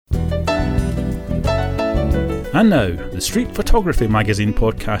And now, the Street Photography Magazine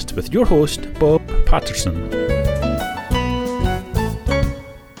podcast with your host, Bob Patterson.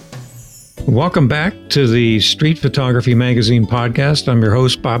 Welcome back to the Street Photography Magazine podcast. I'm your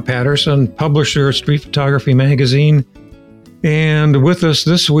host, Bob Patterson, publisher of Street Photography Magazine. And with us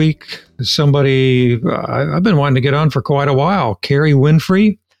this week is somebody I've been wanting to get on for quite a while, Kerry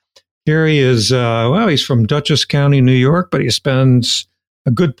Winfrey. Kerry is, he's from Dutchess County, New York, but he spends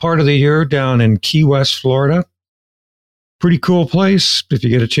a good part of the year down in Key West, Florida. Pretty cool place if you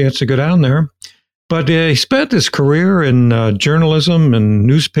get a chance to go down there. But he spent his career in journalism and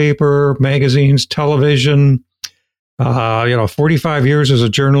newspaper, magazines, television, 45 years as a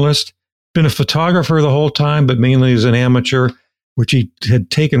journalist. Been a photographer the whole time, but mainly as an amateur, which he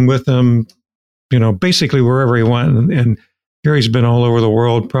had taken with him, basically wherever he went. And Kerry's been all over the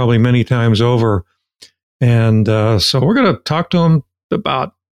world, probably many times over. And so we're going to talk to him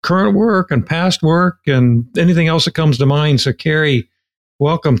about current work and past work and anything else that comes to mind. So, Kerry,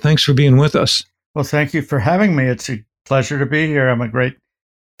 welcome. Thanks for being with us. Well, thank you for having me. It's a pleasure to be here. I'm a great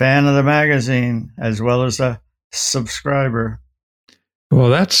fan of the magazine as well as a subscriber. Well,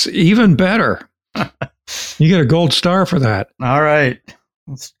 that's even better. You get a gold star for that. All right.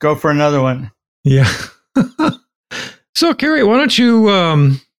 Let's go for another one. Yeah. So, Kerry, why don't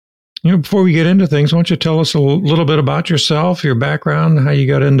you, before we get into things, why don't you tell us a little bit about yourself, your background, how you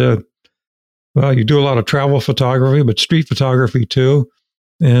got into, you do a lot of travel photography, but street photography too.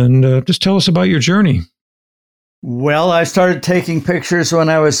 And just tell us about your journey. Well, I started taking pictures when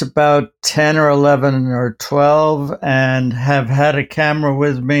I was about 10 or 11 or 12 and have had a camera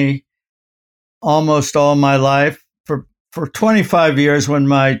with me almost all my life. For 25 years, when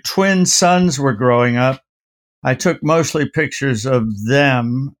my twin sons were growing up, I took mostly pictures of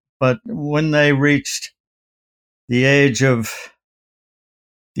them. But when they reached the age of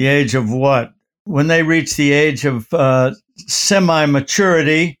what? When they reached the age of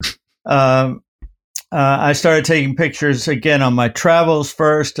semi-maturity, I started taking pictures again on my travels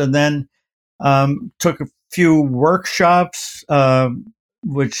first, and then took a few workshops,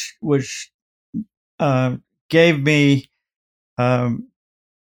 which gave me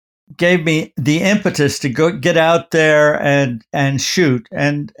the impetus to get out there and shoot,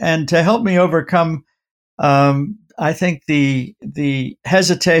 and to help me overcome, I think the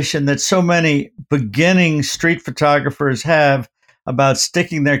hesitation that so many beginning street photographers have about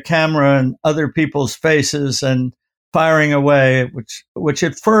sticking their camera in other people's faces and firing away, which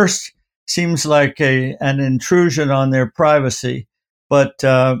at first seems like an intrusion on their privacy, but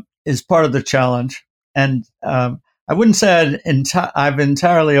is part of the challenge. And I wouldn't say I've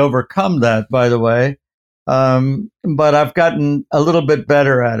entirely overcome that, by the way, but I've gotten a little bit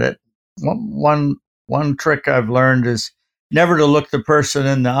better at it. One trick I've learned is never to look the person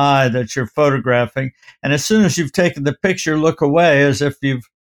in the eye that you're photographing, and as soon as you've taken the picture, look away as if you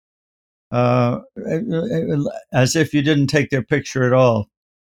didn't take their picture at all.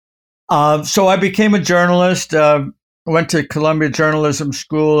 So I became a journalist. Went to Columbia Journalism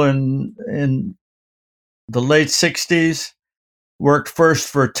School in the late 60s, worked first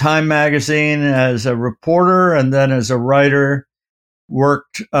for Time magazine as a reporter and then as a writer,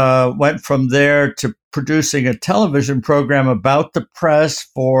 went from there to producing a television program about the press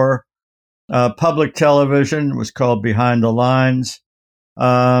for public television. It was called Behind the Lines.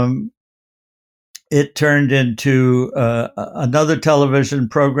 It turned into another television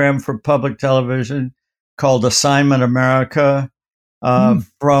program for public television called Assignment America.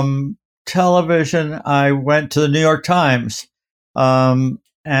 From television, I went to the New York Times and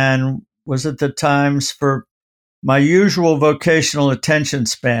was at the Times for my usual vocational attention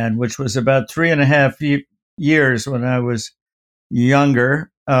span, which was about 3.5 years when I was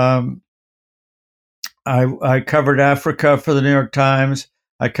younger. I covered Africa for the New York Times.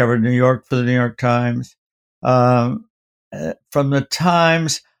 I covered New York for the New York Times. From the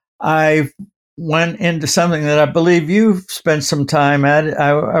Times, I went into something that I believe you've spent some time at.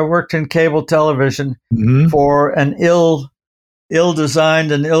 I worked in cable television for an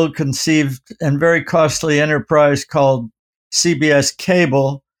ill-designed and ill-conceived and very costly enterprise called CBS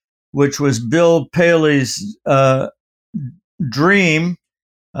Cable, which was Bill Paley's dream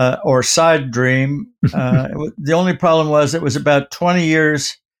or side dream. The only problem was it was about 20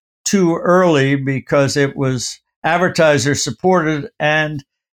 years too early because it was advertiser supported and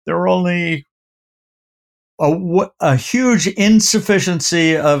there were only a huge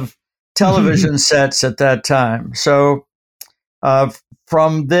insufficiency of television sets at that time. So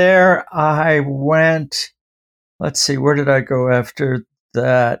from there, I went, let's see, where did I go after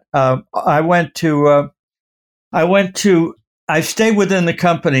that? I went to I stayed within the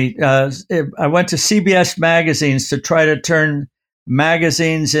company. I went to CBS Magazines to try to turn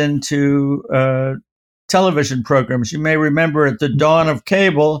magazines into television programs. You may remember at the dawn of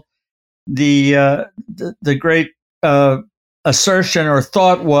cable, the great assertion or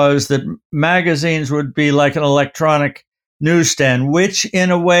thought was that magazines would be like an electronic newsstand, which in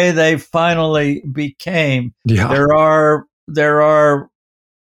a way they finally became. Yeah.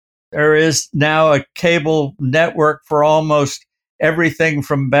 There is now a cable network for almost everything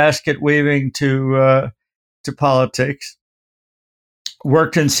from basket weaving to politics.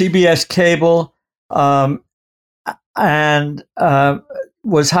 Worked in CBS Cable, and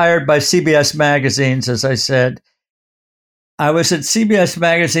was hired by CBS Magazines, as I said. I was at CBS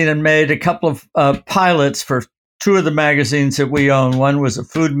Magazine and made a couple of pilots for two of the magazines that we own. One was a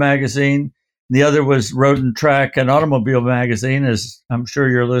food magazine. The other was Road and Track, an automobile magazine, as I'm sure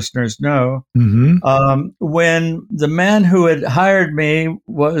your listeners know. Mm-hmm. When the man who had hired me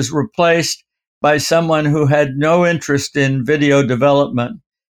was replaced by someone who had no interest in video development,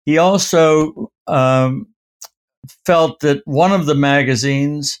 he also felt that one of the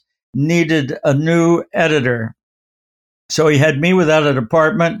magazines needed a new editor. So he had me without a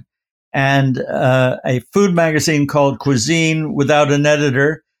department and a food magazine called Cuisine without an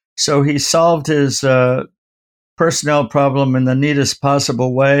editor. So he solved his personnel problem in the neatest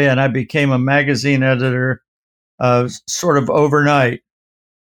possible way, and I became a magazine editor sort of overnight.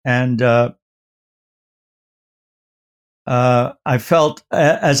 And I felt,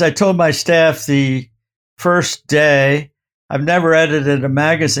 as I told my staff the first day, I've never edited a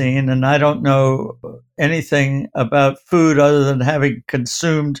magazine, and I don't know anything about food other than having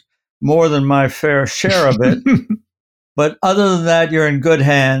consumed more than my fair share of it. But other than that, you're in good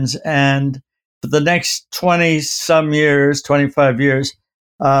hands. And for the next 20-some years, 25 years,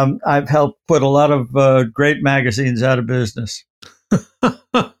 I've helped put a lot of great magazines out of business.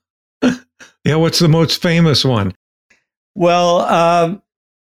 Yeah, what's the most famous one? Well,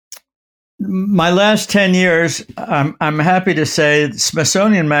 my last 10 years, I'm happy to say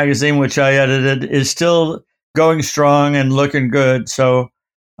Smithsonian Magazine, which I edited, is still going strong and looking good. So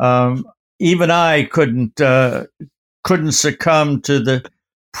even I couldn't succumb to the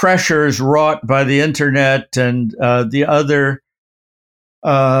pressures wrought by the internet and the other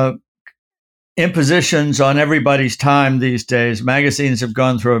impositions on everybody's time these days. Magazines have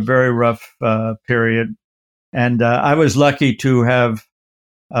gone through a very rough period, and I was lucky to have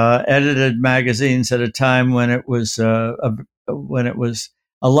edited magazines at a time when it was a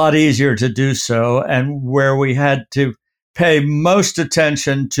lot easier to do so, and where we had to pay most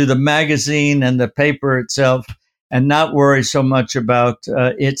attention to the magazine and the paper itself, and not worry so much about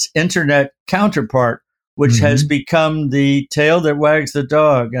its internet counterpart, which Mm-hmm. has become the tail that wags the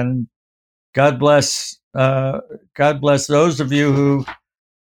dog. And God bless those of you who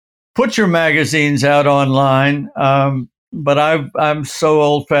put your magazines out online. But I'm so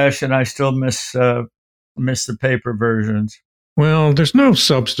old-fashioned, I still miss the paper versions. Well, there's no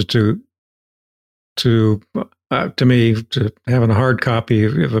substitute to me to having a hard copy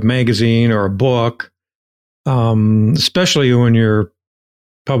of a magazine or a book, especially when you're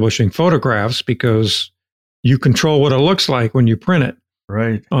publishing photographs, because you control what it looks like when you print it.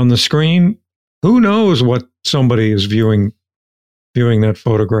 Right. On the screen, who knows what somebody is viewing that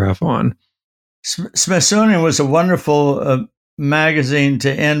photograph on. Smithsonian was a wonderful magazine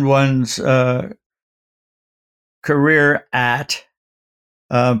to end one's career at,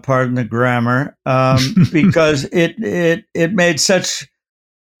 pardon the grammar, because it made such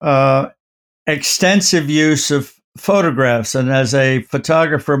extensive use of photographs. And as a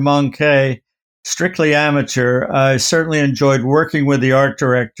photographer manqué, strictly amateur, I certainly enjoyed working with the art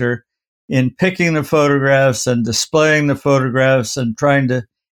director in picking the photographs and displaying the photographs and trying to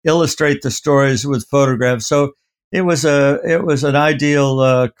illustrate the stories with photographs. So it was an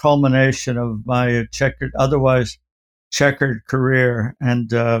ideal culmination of my otherwise checkered career,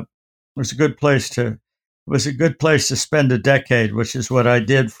 and it was a good place to spend a decade, which is what I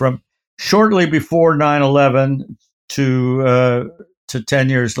did from shortly before 9/11 to 10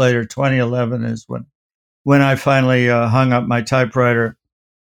 years later. 2011 is when I finally hung up my typewriter,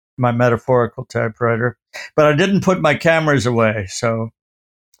 my metaphorical typewriter, but I didn't put my cameras away. So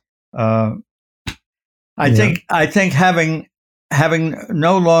I think having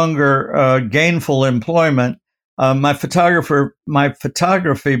no longer gainful employment, my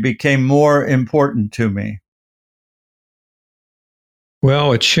photography became more important to me.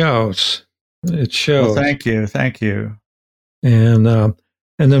 Well, it shows. It shows. Well, thank you. And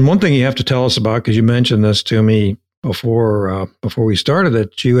then one thing you have to tell us about, because you mentioned this to me before we started,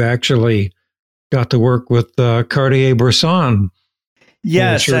 that you actually got to work with Cartier-Bresson.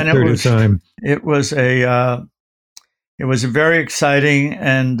 Yes, and it was a very exciting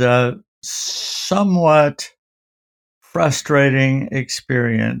and somewhat frustrating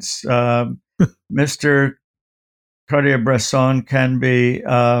experience. Mr. Cartier-Bresson can be,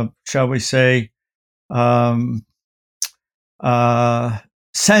 shall we say,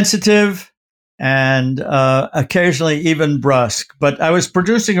 sensitive and occasionally even brusque. But I was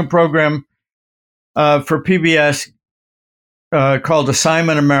producing a program for PBS called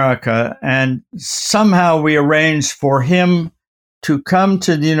Assignment America, and somehow we arranged for him to come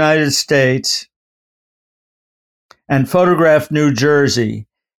to the United States and photograph New Jersey.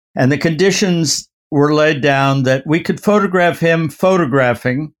 And the conditions were laid down that we could photograph him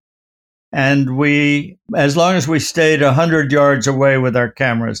photographing, and we, as long as we stayed 100 yards away with our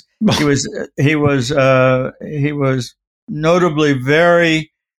cameras. He was notably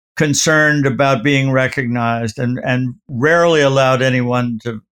very concerned about being recognized, and rarely allowed anyone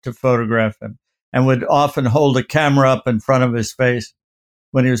to photograph him, and would often hold a camera up in front of his face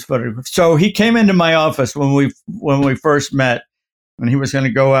when he was photographed. So he came into my office when we first met, when he was going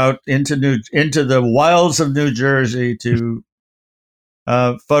to go out into the wilds of New Jersey to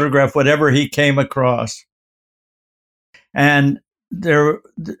photograph whatever he came across. And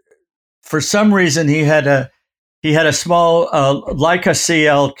for some reason, he had a small Leica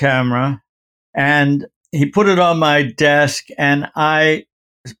CL camera, and he put it on my desk, and I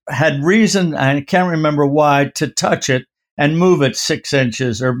had reason, I can't remember why, to touch it and move it 6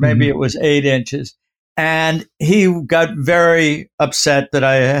 inches, or maybe it was 8 inches. And he got very upset that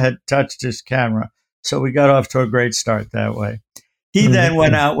I had touched his camera. So we got off to a great start that way. He then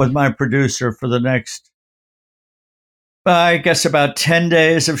went out with my producer for the next, I guess, about 10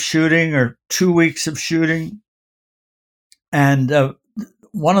 days of shooting, or 2 weeks of shooting. And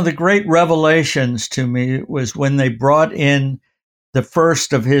one of the great revelations to me was when they brought in the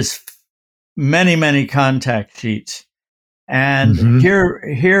first of his many, many contact sheets. And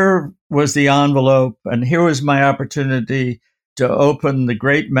here was the envelope, and here was my opportunity to open the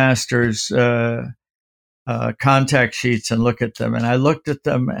great master's contact sheets and look at them. And I looked at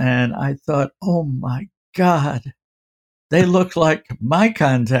them and I thought, oh my God, they look like my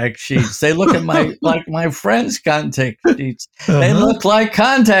contact sheets. They look like my friends' contact sheets. They look like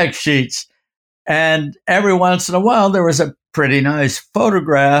contact sheets. And every once in a while, there was a pretty nice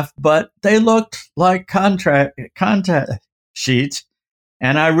photograph, but they looked like contact sheets.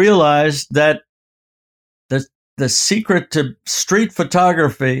 And I realized that the secret to street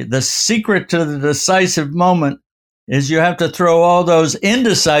photography, the secret to the decisive moment, is you have to throw all those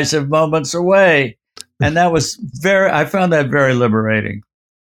indecisive moments away. And that was I found that very liberating.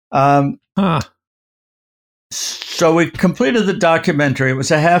 So we completed the documentary. It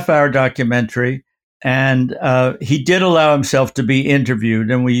was a half-hour documentary, and he did allow himself to be interviewed,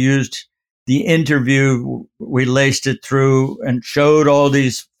 and we used the interview. We laced it through and showed all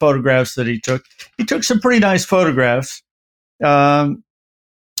these photographs that he took. He took some pretty nice photographs, and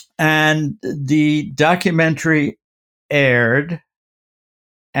the documentary aired,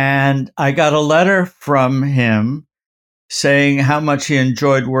 and I got a letter from him saying how much he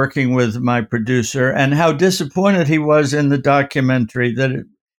enjoyed working with my producer and how disappointed he was in the documentary, that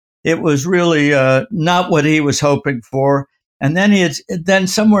it was really not what he was hoping for. And then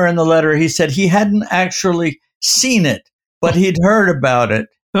somewhere in the letter, he said he hadn't actually seen it, but he'd heard about it.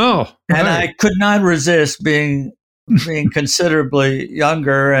 Oh, right. And I could not resist being considerably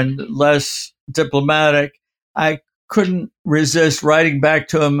younger and less diplomatic. I couldn't resist writing back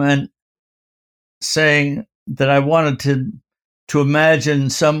to him and saying that I wanted to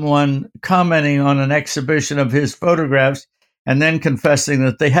imagine someone commenting on an exhibition of his photographs and then confessing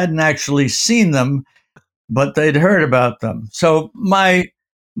that they hadn't actually seen them, but they'd heard about them. So my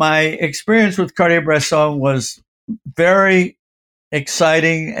experience with Cartier-Bresson was very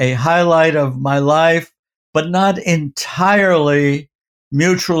exciting, a highlight of my life, but not entirely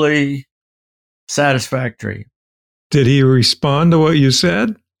mutually satisfactory. Did he respond to what you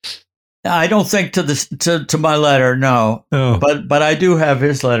said? I don't think to my letter, no. Oh. But I do have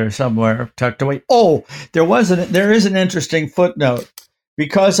his letter somewhere tucked away. Oh, there is an interesting footnote.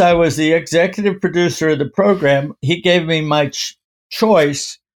 Because I was the executive producer of the program, he gave me my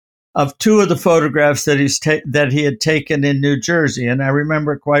choice of 2 of the photographs that he had taken in New Jersey, and I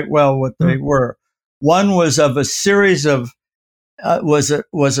remember quite well what they were. One was of a series of was a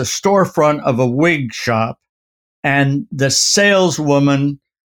storefront of a wig shop, and the saleswoman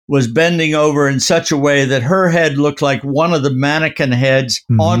was bending over in such a way that her head looked like one of the mannequin heads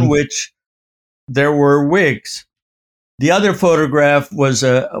on which there were wigs. The other photograph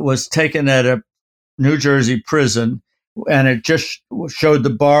was taken at New Jersey prison, and it just showed the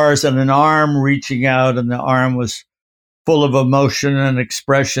bars and an arm reaching out, and the arm was full of emotion and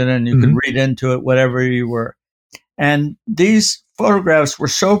expression, and you could read into it whatever you were. And these photographs were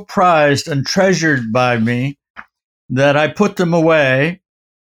so prized and treasured by me that I put them away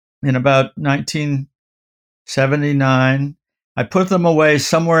in about 1979. I put them away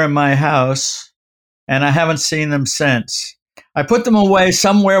somewhere in my house, and I haven't seen them since. I put them away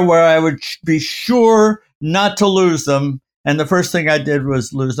somewhere where I would be sure not to lose them, and the first thing I did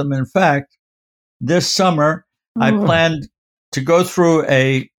was lose them. In fact, this summer, I planned to go through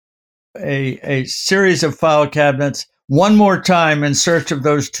a series of file cabinets one more time in search of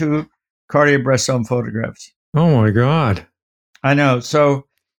those two Cartier-Bresson photographs. Oh, my God. I know. So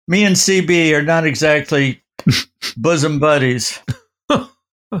me and CB are not exactly bosom buddies. Oh,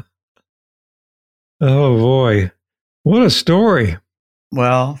 boy. What a story.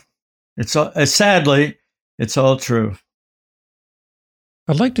 Well, sadly, it's all true.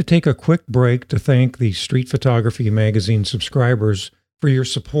 I'd like to take a quick break to thank the Street Photography Magazine subscribers for your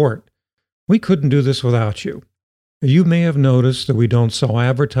support. We couldn't do this without you. You may have noticed that we don't sell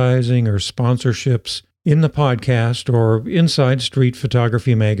advertising or sponsorships in the podcast or inside Street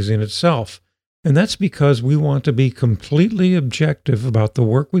Photography Magazine itself. And that's because we want to be completely objective about the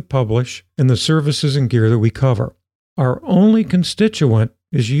work we publish and the services and gear that we cover. Our only constituent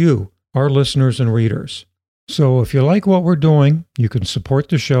is you, our listeners and readers. So if you like what we're doing, you can support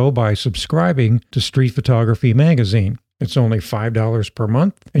the show by subscribing to Street Photography Magazine. It's only $5 per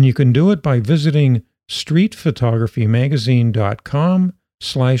month, and you can do it by visiting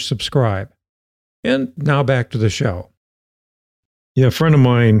streetphotographymagazine.com/subscribe. And now back to the show. Yeah, a friend of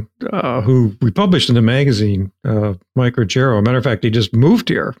mine who we published in the magazine, Mike Ruggiero, matter of fact, he just moved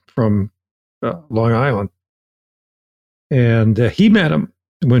here from Long Island. And he met him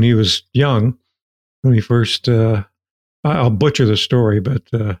when he was young, when he first, I'll butcher the story, but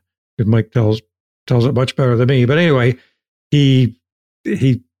Mike tells it much better than me. But anyway, he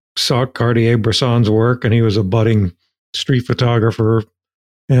saw Cartier-Bresson's work, and he was a budding street photographer.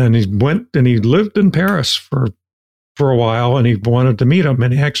 And he went and he lived in Paris for a while, and he wanted to meet him.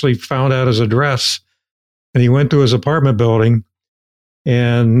 And he actually found out his address, and he went to his apartment building,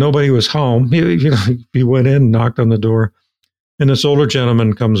 and nobody was home. He went in, knocked on the door, and this older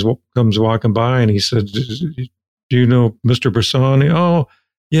gentleman comes walking by, and he said, "Do you know Mr. Bresson?" "Oh,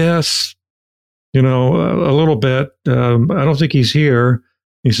 yes, a little bit. I don't think he's here."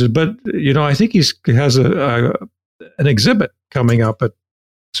 He said, "But I think he has an exhibit coming up at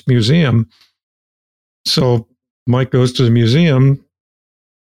this museum." So Mike goes to the museum.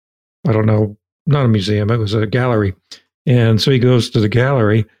 I don't know, not a museum, it was a gallery. And so he goes to the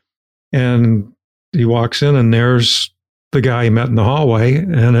gallery, and he walks in, and there's the guy he met in the hallway,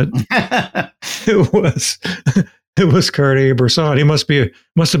 and it was Cartier-Bresson. He must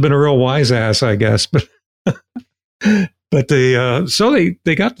have been a real wise ass, I guess. But they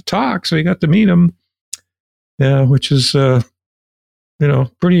got to talk, so he got to meet him. Yeah, which is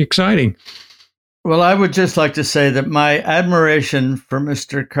pretty exciting. Well, I would just like to say that my admiration for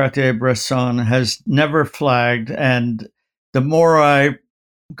Mr. Cartier-Bresson has never flagged, and the more I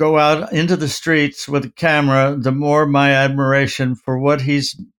go out into the streets with a camera, the more my admiration for what he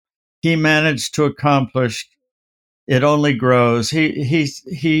managed to accomplish, it only grows.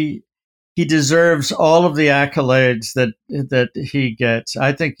 He deserves all of the accolades that he gets.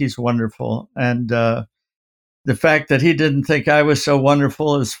 I think he's wonderful, and the fact that he didn't think I was so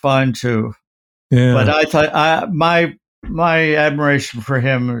wonderful is fine too. Yeah. But I thought my admiration for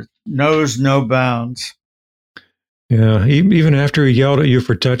him knows no bounds. Yeah, even after he yelled at you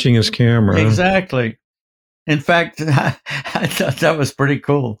for touching his camera. Exactly. In fact, I thought that was pretty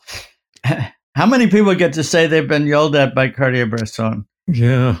cool. How many people get to say they've been yelled at by Cartier-Bresson?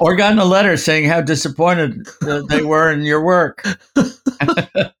 Yeah. Or gotten a letter saying how disappointed they were in your work?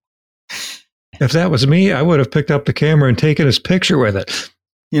 If that was me, I would have picked up the camera and taken his picture with it.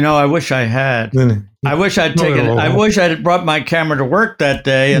 I wish I had. I wish I'd brought my camera to work that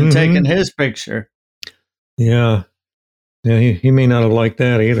day and taken his picture. Yeah. Yeah, he may not have liked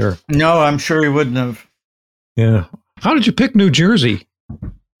that either. No, I'm sure he wouldn't have. Yeah. How did you pick New Jersey?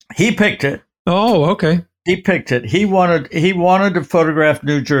 He picked it. Oh, okay. He picked it. He wanted to photograph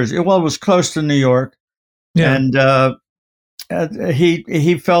New Jersey. Well, it was close to New York. Yeah. And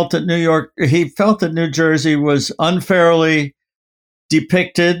he felt that New Jersey was unfairly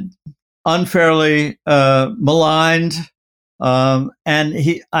depicted, unfairly maligned, and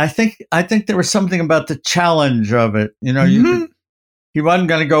I think there was something about the challenge of it. He wasn't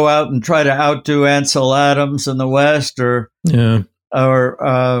going to go out and try to outdo Ansel Adams in the West, or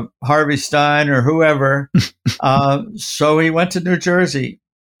Harvey Stein or whoever. So he went to New Jersey,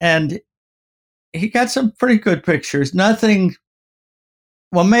 and he got some pretty good pictures. Nothing.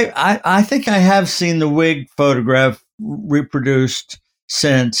 Well, maybe I think I have seen the wig photograph reproduced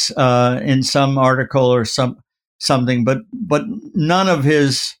since in some article or something, but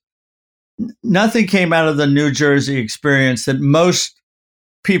nothing came out of the New Jersey experience that most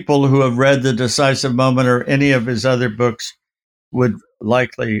people who have read The Decisive Moment or any of his other books would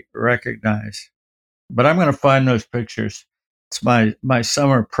likely recognize. But I'm going to find those pictures. It's my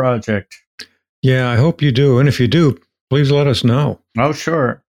summer project. Yeah, I hope you do. And if you do, please let us know. Oh,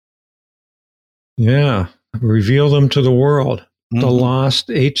 sure. Yeah. Reveal them to the world. The lost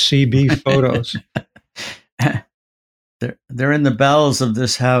HCB photos. They're in the bowels of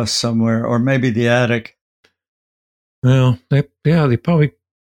this house somewhere, or maybe the attic. Well, they probably.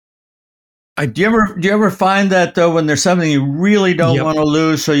 Do you ever find that though, when there's something you really don't want to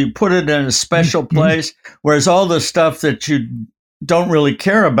lose, so you put it in a special place, whereas all the stuff that you don't really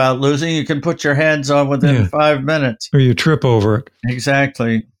care about losing, you can put your hands on within 5 minutes, or you trip over it.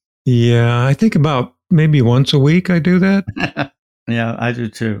 Exactly. Yeah, I think about maybe once a week I do that. Yeah, I do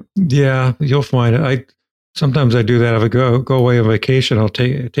too. Yeah, you'll find it. Sometimes I do that. If I go away on vacation, I'll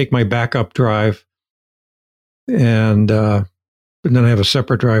take my backup drive, and then I have a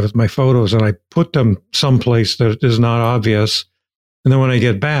separate drive with my photos, and I put them someplace that is not obvious. And then when I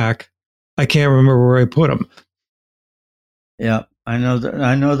get back, I can't remember where I put them. Yeah, I know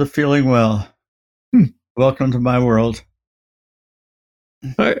the feeling well. Welcome to my world.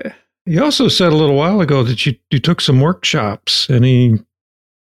 You also said a little while ago that you took some workshops.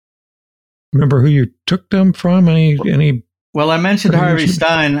 Remember who you took them from? Any? Well, I mentioned Harvey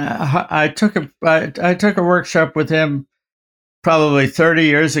Stein. I took a workshop with him probably 30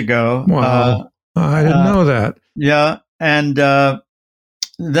 years ago. Wow, I didn't know that. Yeah, and then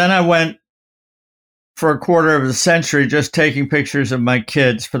I went for a quarter of a century just taking pictures of my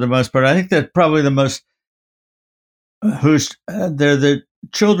kids for the most part. I think that probably the most they're the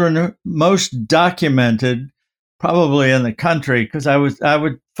children most documented probably in the country, because I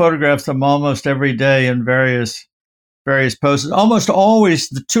would photograph them almost every day in various poses. Almost always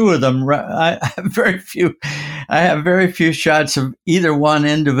the two of them. I have very few shots of either one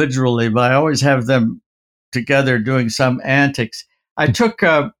individually, but I always have them together doing some antics. I took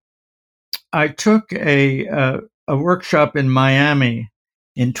a workshop in Miami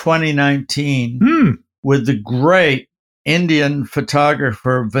in 2019 with the great Indian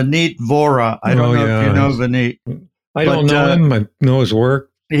photographer Vineet Vora. I don't know if you know Vineet. I don't know him. I know his work.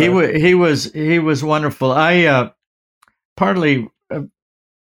 He was wonderful. I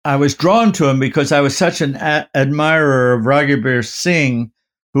was drawn to him because I was such an admirer of Raghuveer Singh,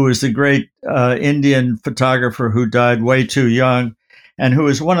 who was the great Indian photographer who died way too young, and who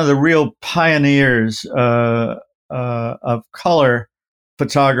was one of the real pioneers of color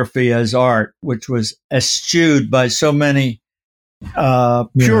photography as art, which was eschewed by so many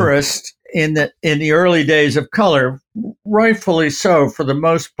purists in the early days of color, rightfully so for the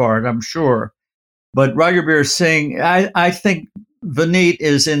most part, I'm sure. But Raghuveer Singh, I think Vineet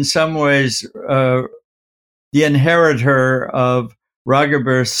is in some ways the inheritor of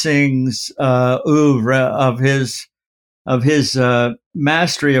Raghuveer Singh's oeuvre, of his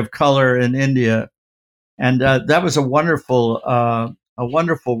mastery of color in India, and that was a wonderful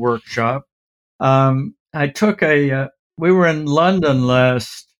workshop. I took we were in London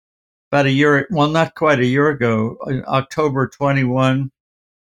about a year, well, not quite a year ago, in October 21.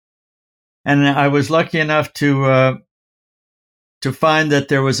 And I was lucky enough to find that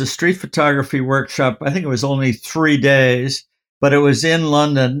there was a street photography workshop. I think it was only 3 days, but it was in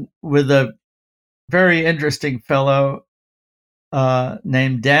London with a very interesting fellow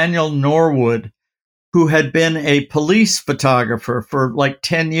named Daniel Norwood, who had been a police photographer for like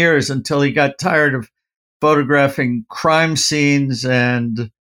 10 years until he got tired of photographing crime scenes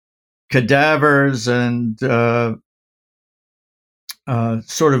and cadavers and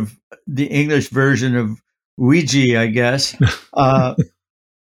sort of the English version of Ouija, I guess.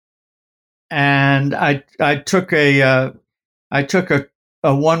 And I took a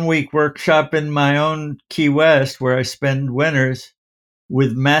 1 week workshop in my own Key West, where I spend winters,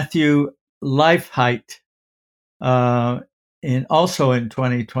 with Matthew Leifheit, also in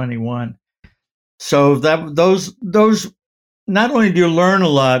 2021. So those not only do you learn a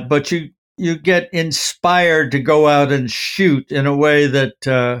lot, but you get inspired to go out and shoot in a way that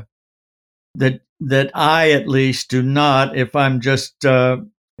I at least do not if I'm just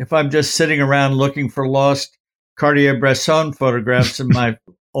sitting around looking for lost Cartier-Bresson photographs in my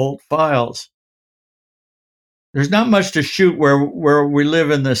old files. there's not much to shoot where we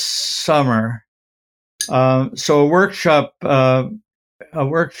live in the summer. So a workshop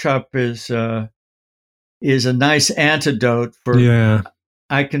is a nice antidote for. Yeah.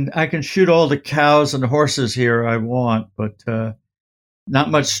 I can shoot all the cows and horses here I want, but not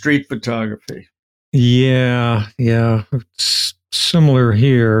much street photography. Yeah. It's similar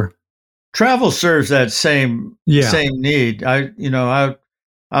here. Travel serves that same need. I'll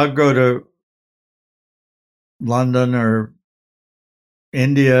go to London or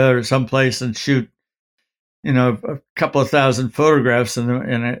India or someplace and shoot, a couple of thousand photographs in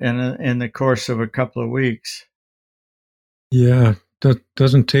the course of a couple of weeks. Yeah, that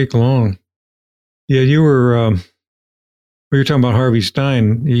doesn't take long. Yeah, you were talking about Harvey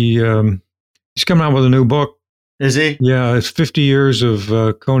Stein. He's coming out with a new book. Is he? Yeah, it's 50 years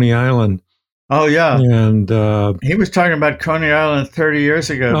of Coney Island. Oh yeah, and he was talking about Coney Island 30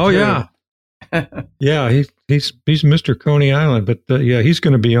 years ago. Oh too. Yeah, yeah. He's Mr. Coney Island, but he's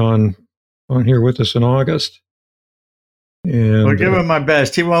going to be on here with us in August. And we'll give him my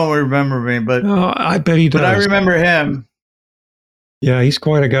best. He won't remember me, but I bet he does. But I remember him. Yeah, he's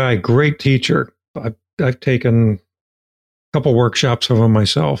quite a guy. Great teacher. I've taken a couple workshops of him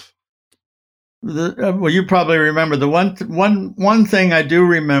myself. Well, you probably remember the one thing I do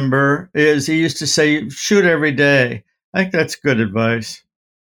remember is he used to say, "Shoot every day." I think that's good advice.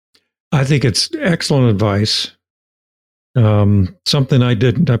 I think it's excellent advice. Something I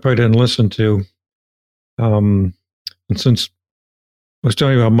probably didn't listen to. And since I was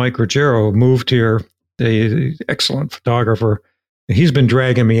telling you about Mike Ruggiero, moved here, the excellent photographer, he's been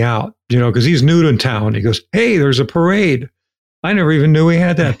dragging me out, because he's new to town. He goes, "Hey, there's a parade." I never even knew we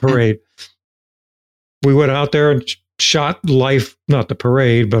had that parade. We went out there and shot life, not the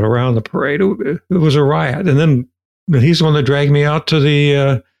parade, but around the parade. It was a riot. And then he's the one that dragged me out to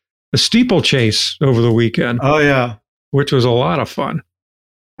the steeplechase over the weekend. Oh, yeah. Which was a lot of fun.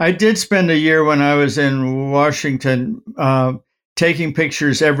 I did spend a year when I was in Washington taking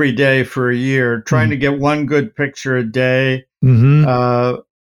pictures every day for a year, trying to get one good picture a day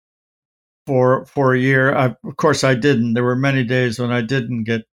for a year. Of course, I didn't. There were many days when I didn't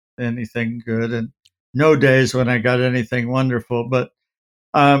get anything good, and no days when I got anything wonderful, but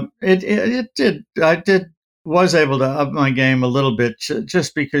it was able to up my game a little bit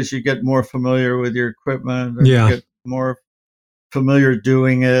just because you get more familiar with your equipment and you get more familiar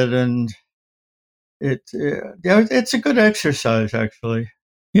doing it, and it's a good exercise actually.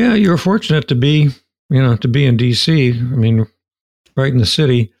 Yeah, you're fortunate to be in DC. I mean, right in the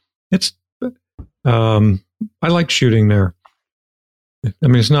city. It's I like shooting there. I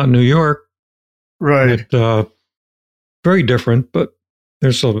mean, it's not New York. Right. Very different, but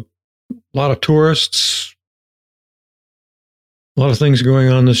there's a lot of tourists, a lot of things going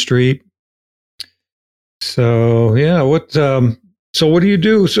on the street. So yeah, so what do you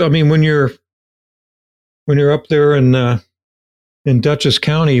do? So I mean, when you're up there in Dutchess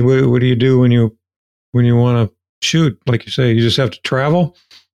County, what do you do when you want to shoot? Like you say, you just have to travel.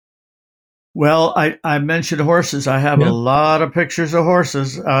 Well, I mentioned horses. I have a lot of pictures of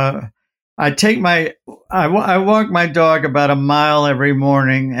horses. I walk my dog about a mile every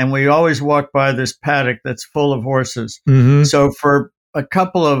morning, and we always walk by this paddock that's full of horses. Mm-hmm. So for a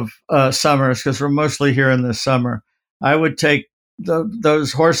couple of summers, because we're mostly here in the summer, I would take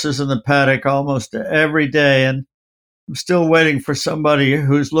those horses in the paddock almost every day. And I'm still waiting for somebody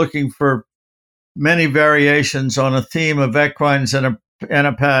who's looking for many variations on a theme of equines and a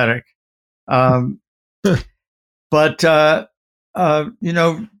paddock. But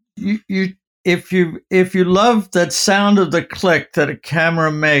if you love that sound of the click that a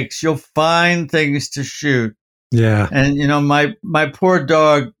camera makes, you'll find things to shoot. Yeah. And my poor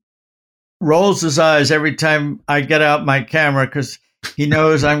dog rolls his eyes every time I get out my camera because he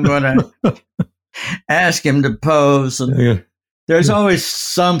knows I'm going to ask him to pose. And there's always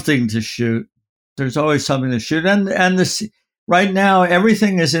something to shoot. There's always something to shoot. And right now,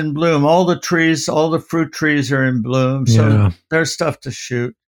 everything is in bloom. All the trees, all the fruit trees are in bloom. So there's stuff to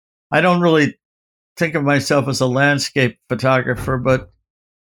shoot. I don't really think of myself as a landscape photographer, but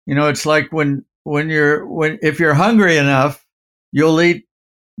it's like if you're hungry enough, you'll eat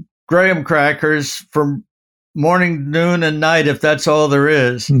graham crackers from morning, noon, and night if that's all there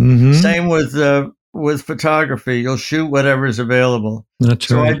is. Mm-hmm. Same with photography. You'll shoot whatever's available. That's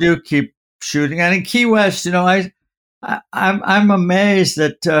so right. I do keep shooting. And in Key West, I'm amazed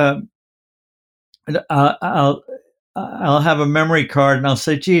that I'll have a memory card and I'll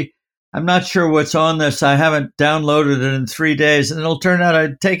say, "Gee, I'm not sure what's on this. I haven't downloaded it in 3 days," and it'll turn out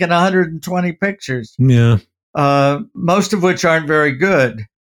I'd taken 120 pictures. Yeah. Most of which aren't very good,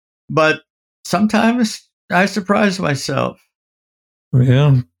 but sometimes I surprised myself.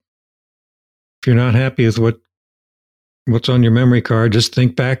 Yeah. If you're not happy with what's on your memory card, just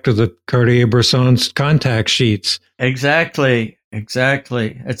think back to the Cartier-Bresson's contact sheets. Exactly.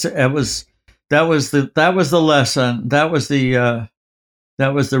 That was the lesson. That was the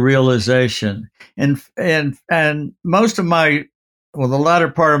realization. And most of the latter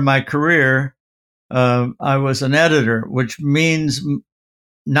part of my career, I was an editor, which means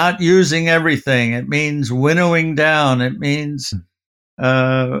not using everything. It means winnowing down. It means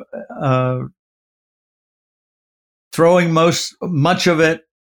throwing much of it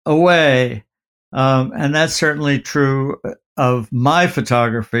away, and that's certainly true of my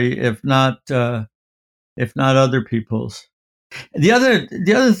photography, if not other people's. The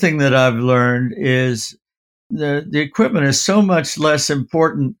other thing that I've learned is the equipment is so much less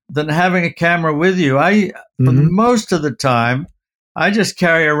important than having a camera with you. For most of the time, I just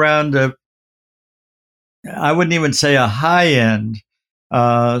carry around I wouldn't even say a high end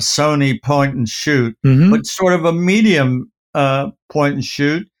Sony point and shoot, but sort of a medium point and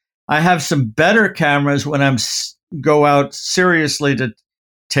shoot. I have some better cameras when I'm go out seriously to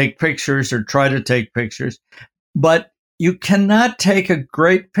take pictures or try to take pictures, but you cannot take a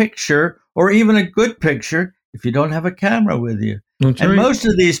great picture or even a good picture if you don't have a camera with you. That's and right. Most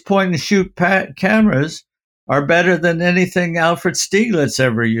of these point and shoot cameras are better than anything Alfred Stieglitz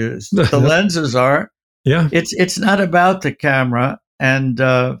ever used. The lenses are. Yeah. It's not about the camera. And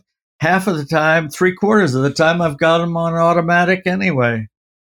half of the time, 3/4 of the time, I've got them on automatic anyway.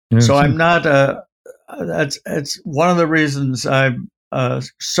 Yeah, so I'm not. It's one of the reasons I'm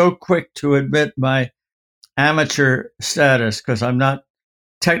so quick to admit my amateur status, because I'm not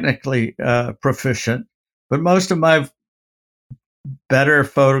technically proficient. But most of my better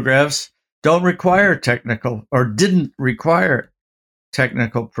photographs don't require technical, or didn't require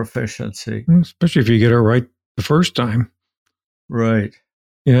technical proficiency. Especially if you get it right the first time. Right.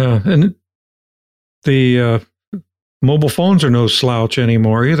 Yeah. And the mobile phones are no slouch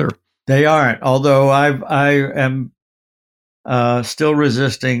anymore either. They aren't. Although I am still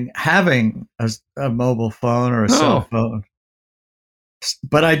resisting having a mobile phone or a cell phone.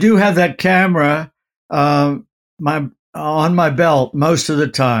 But I do have that camera on my belt most of the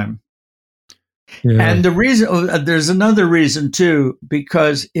time. Yeah. And the reason, there's another reason too,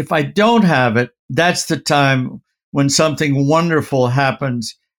 because if I don't have it, that's the time when something wonderful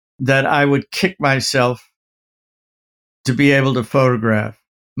happens that I would kick myself to be able to photograph.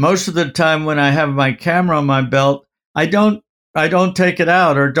 Most of the time when I have my camera on my belt, I don't take it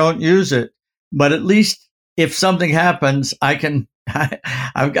out or don't use it. But at least if something happens, I've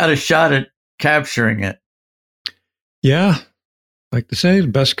got a shot at capturing it. Yeah. Like to say, the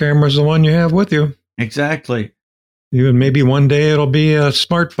best camera is the one you have with you. Exactly. Even maybe one day it'll be a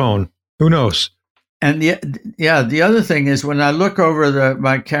smartphone. Who knows? And the other thing is, when I look over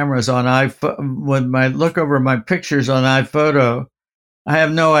my cameras on when I look over my pictures on iPhoto, I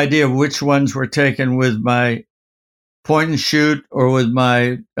have no idea which ones were taken with my point and shoot or with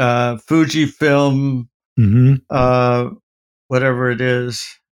my Fujifilm, whatever it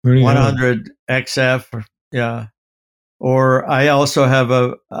is, 100 XF. Yeah. Or I also have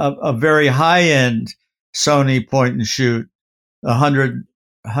a very high end Sony point and shoot, 100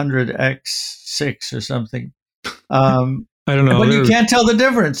 X6 or something. I don't know. But you can't tell the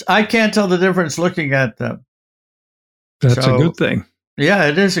difference. I can't tell the difference looking at them. That's a good thing. Yeah,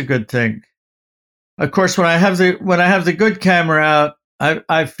 it is a good thing. Of course, when I have the good camera out,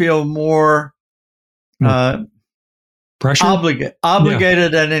 I feel more pressure,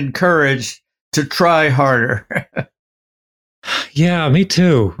 obligated and encouraged to try harder. Yeah, me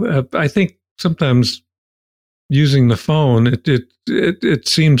too. I think sometimes using the phone, it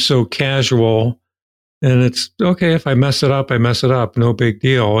seems so casual, and it's okay if I mess it up, no big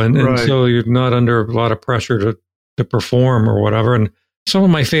deal. And so you're not under a lot of pressure to perform or whatever. And some of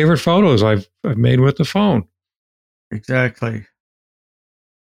my favorite photos I've made with the phone. Exactly.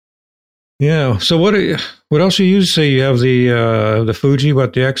 Yeah. So what else you use? Say you have the Fuji, the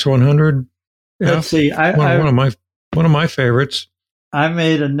X100. Let's see. One of my favorites. I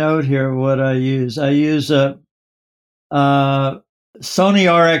made a note here of what I use. I use a Sony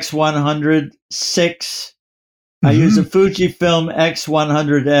RX100 6. I use a Fujifilm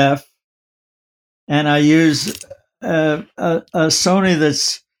X100F, and I use a Sony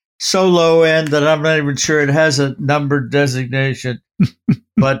that's so low end that I'm not even sure it has a numbered designation.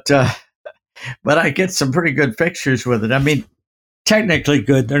 but I get some pretty good pictures with it. I mean, technically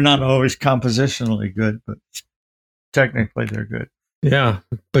good. They're not always compositionally good, but technically they're good. Yeah,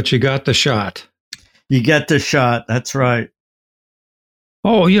 but you got the shot. You get the shot. That's right.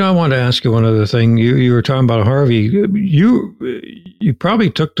 Oh, I wanted to ask you one other thing. You were talking about Harvey. You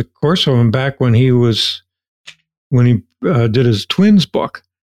probably took the course from him back when he did his twins book.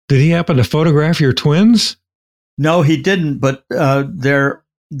 Did he happen to photograph your twins? No, he didn't. But there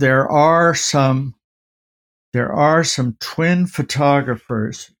are some twin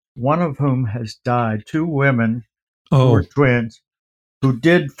photographers. One of whom has died. Two women who were twins who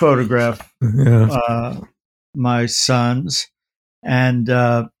did photograph my sons, and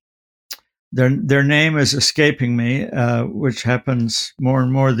their name is escaping me, which happens more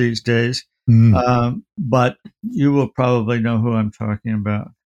and more these days. But you will probably know who I'm talking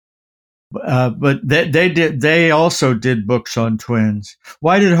about. But they also did books on twins.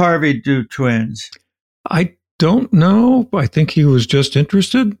 Why did Harvey do twins? I don't know. I think he was just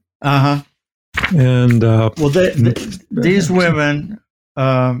interested. And these women,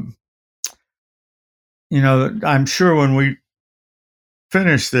 I'm sure when we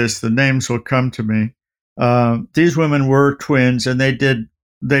finish this, the names will come to me. These women were twins, and they did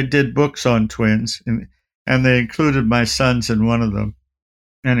books on twins, and they included my sons in one of them.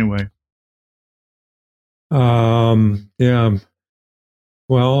 Anyway. Yeah.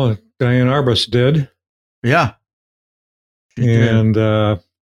 Well, Diane Arbus did. Yeah. And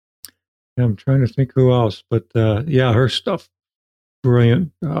I'm trying to think who else, but her stuff,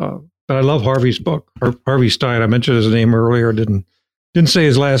 brilliant. But I love Harvey's book. Harvey Stein. I mentioned his name earlier. Didn't say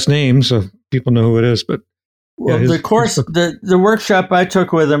his last name, so people know who it is. But the workshop I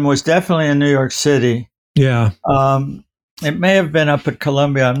took with him was definitely in New York City. Yeah. It may have been up at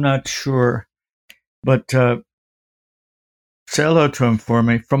Columbia. I'm not sure, but say hello to him for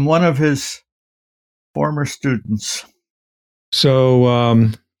me from one of his former students. So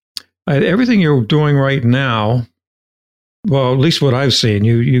everything you're doing right now, well, at least what I've seen,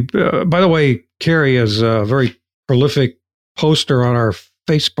 you by the way, Carrie is a very prolific poster on our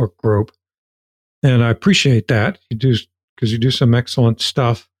Facebook group, and I appreciate that. You do, because you do some excellent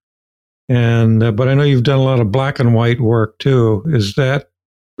stuff. And but I know you've done a lot of black and white work too.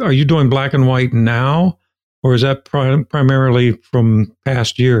 Are you doing black and white now, or is that primarily from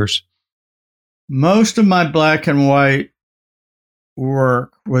past years? Most of my black and white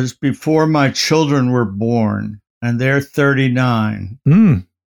work was before my children were born, and they're 39.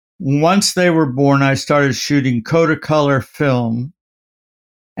 Once they were born, I started shooting Kodacolor film,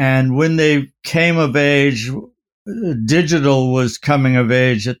 and when they came of age, digital was coming of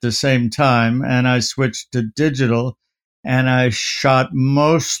age at the same time, and I switched to digital, and I shot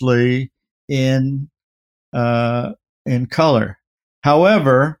mostly in color.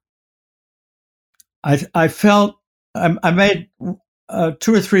 However, I felt I made 2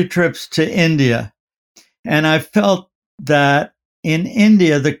 or 3 trips to India, and I felt that in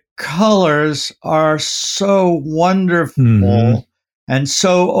India the colors are so wonderful and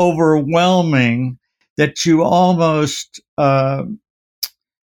so overwhelming that you almost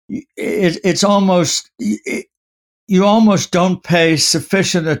you almost don't pay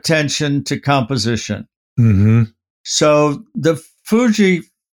sufficient attention to composition. So the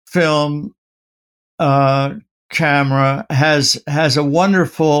Fujifilm camera has a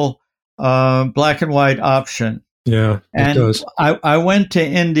wonderful black and white option. Yeah, it does. I went to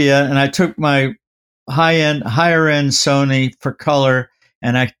India and I took my higher end Sony for color,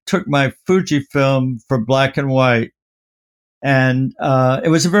 and I took my Fujifilm for black and white, and it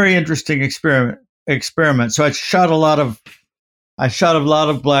was a very interesting experiment. So I shot a lot of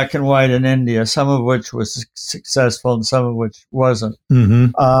black and white in India, some of which was successful and some of which wasn't.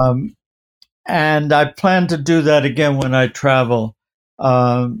 And I plan to do that again when I travel,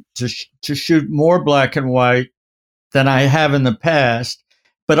 to shoot more black and white than I have in the past,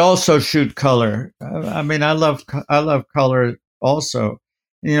 but also shoot color. I mean, I love color also.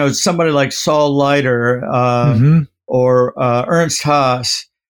 Somebody like Saul Leiter or Ernst Haas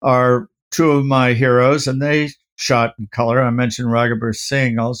are 2 of my heroes, and they shot in color. I mentioned Raghubar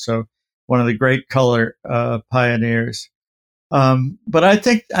Singh, also one of the great color pioneers. But I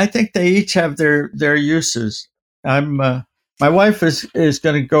think they each have their uses. My wife is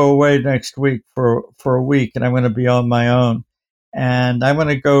going to go away next week for a week, and I'm going to be on my own, and I'm going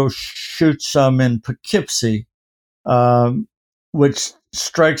to go shoot some in Poughkeepsie, which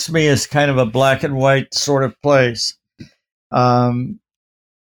strikes me as kind of a black and white sort of place.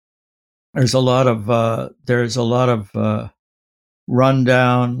 There's a lot of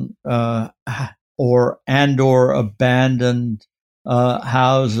rundown or abandoned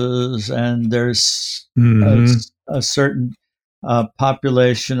houses, and there's a certain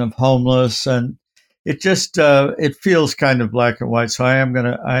population of homeless, and it just it feels kind of black and white. So I am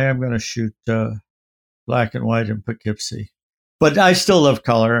gonna shoot black and white in Poughkeepsie. But I still love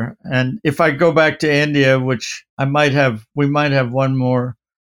color. And if I go back to India, which we might have one more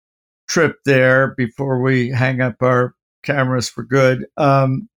trip there before we hang up our cameras for good.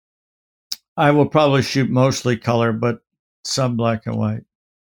 I will probably shoot mostly color, but some black and white.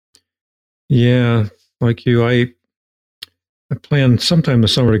 Yeah, like you, I plan sometime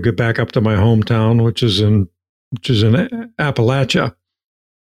this summer to get back up to my hometown, which is in Appalachia,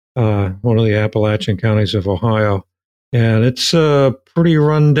 one of the Appalachian counties of Ohio. And it's pretty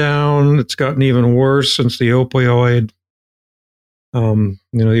run down. It's gotten even worse since the opioid, the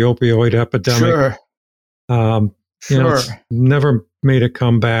opioid epidemic. Sure. It's never made a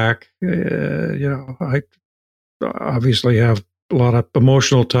comeback. I obviously have a lot of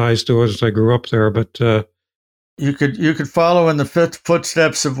emotional ties to it as I grew up there, but you could follow in the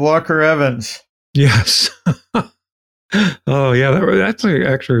footsteps of Walker Evans. Yes. Oh yeah, that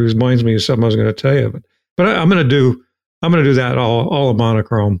actually reminds me of something I was going to tell you, but I'm going to do that all a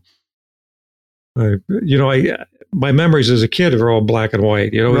monochrome. My memories as a kid are all black and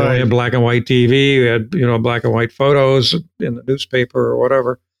white. We only had black and white TV. We had black and white photos in the newspaper or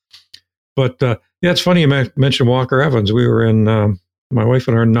whatever. But it's funny you mentioned Walker Evans. We were in my wife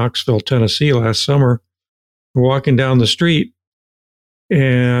and I were in Knoxville, Tennessee last summer. We're walking down the street,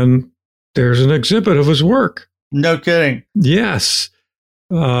 and there's an exhibit of his work. No kidding. Yes,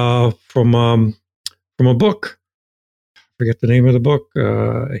 from a book. I forget the name of the book.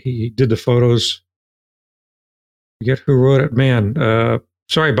 He did the photos. I forget who wrote it. Man,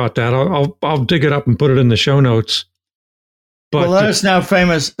 sorry about that. I'll dig it up and put it in the show notes. But Let Us Now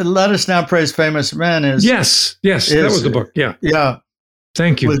Praise Famous Men is yes, that was the book. Yeah.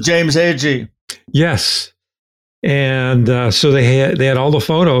 Thank you. With James Agee. Yes. And so they had all the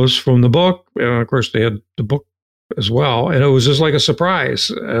photos from the book. And of course, they had the book as well. And it was just like a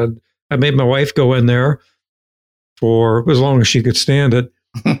surprise. I made my wife go in there for as long as she could stand it.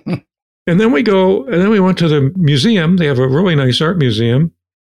 And then we went to the museum. They have a really nice art museum.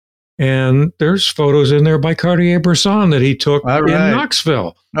 And there's photos in there by Cartier-Bresson that he took in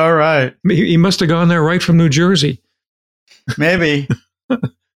Knoxville. All right. He must have gone there right from New Jersey. Maybe.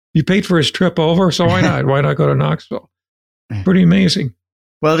 He paid for his trip over, so why not? Why not go to Knoxville? Pretty amazing.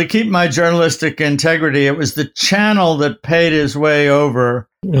 Well, to keep my journalistic integrity, it was the channel that paid his way over,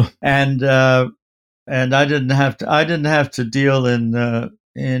 and I didn't have to deal in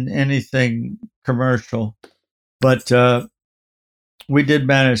anything commercial, but we did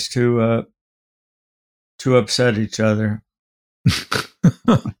manage to upset each other.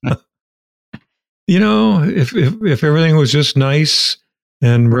 If everything was just nice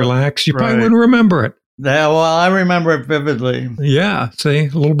and relaxed, you probably wouldn't remember it. Yeah, well, I remember it vividly. Yeah, see, a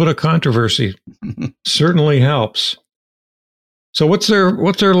little bit of controversy certainly helps. So what's there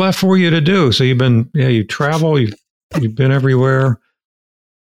left for you to do? So you travel, you've been everywhere.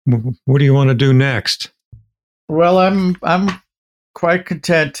 What do you want to do next? Well, I'm quite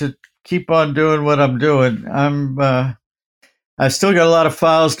content to keep on doing what I'm doing. I've still got a lot of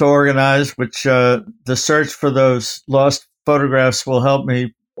files to organize, which the search for those lost photographs will help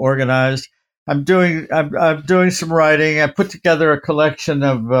me organize. I'm doing some writing. I put together a collection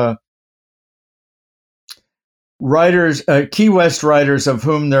of writers, Key West writers, of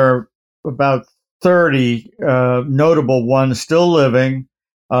whom there are about 30 notable ones still living,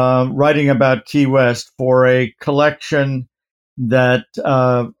 writing about Key West for a collection that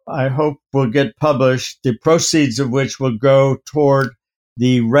I hope will get published, the proceeds of which will go toward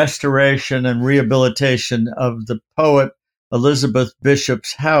the restoration and rehabilitation of the poet Elizabeth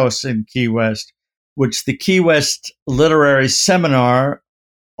Bishop's house in Key West, which the Key West Literary Seminar,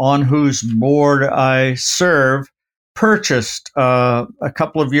 on whose board I serve, purchased a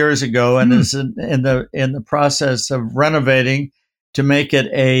couple of years ago and is in the process of renovating to make it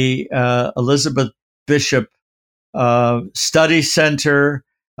a Elizabeth Bishop study center,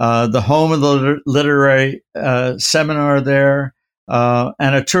 the home of the literary seminar there,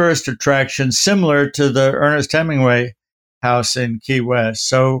 and a tourist attraction similar to the Ernest Hemingway house in Key West.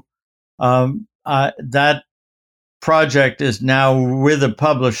 So that project is now with a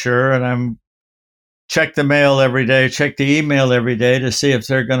publisher, and I'm check the mail every day, check the email every day to see if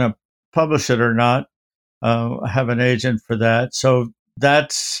they're going to publish it or not. I have an agent for that. So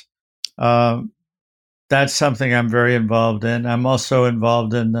that's something I'm very involved in. I'm also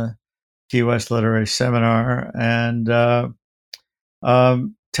involved in the Key West Literary Seminar and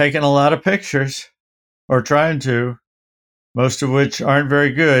taking a lot of pictures, or trying to, most of which aren't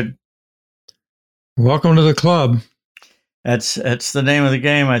very good. Welcome to the club. That's the name of the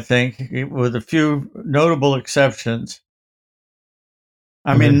game, I think, with a few notable exceptions.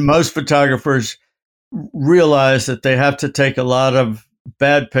 I mean, most photographers realize that they have to take a lot of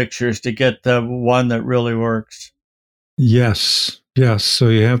bad pictures to get the one that really works. Yes. So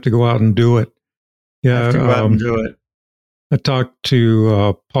you have to go out and do it. Yeah. Have to go out and do it. I talked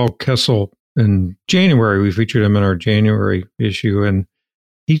to Paul Kessel in January. We featured him in our January issue, and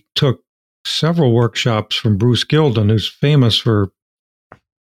he took several workshops from Bruce Gilden, who's famous for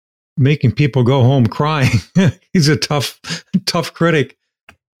making people go home crying. He's a tough critic.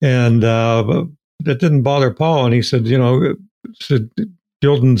 And that didn't bother Paul. And he said,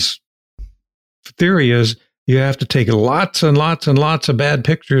 Gilden's theory is you have to take lots and lots and lots of bad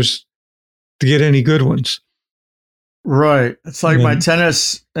pictures to get any good ones. Right. It's like my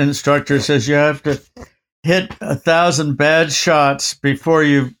tennis instructor says you have to hit 1,000 bad shots before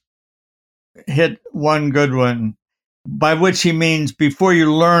you hit one good one, by which he means before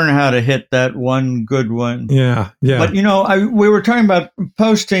you learn how to hit that one good one. Yeah. But, we were talking about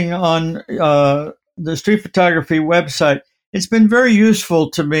posting on the Street Photography website. It's been very useful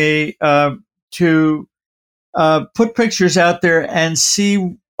to me to put pictures out there and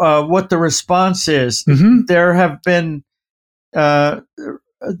see what the response is. Mm-hmm. There have been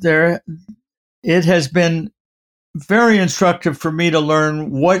it has been very instructive for me to learn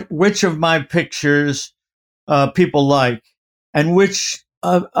which of my pictures people like, and which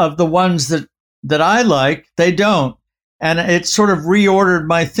of the ones that I like they don't, and it sort of reordered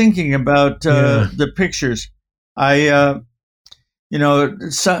my thinking about the pictures. I've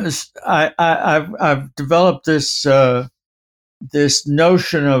developed this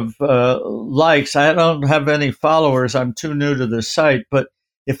notion of likes. I don't have any followers. I'm too new to the site. But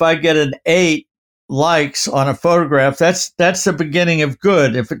if I get an 8 likes on a photograph, that's the beginning of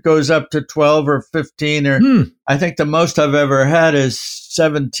good. If it goes up to 12 or 15, or I think the most I've ever had is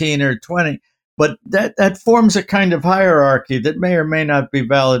 17 or 20. But that forms a kind of hierarchy that may or may not be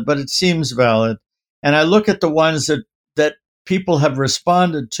valid, but it seems valid. And I look at the ones that people have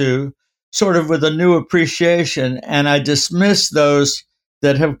responded to sort of with a new appreciation, and I dismiss those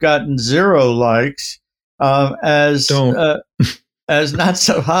that have gotten 0 likes as not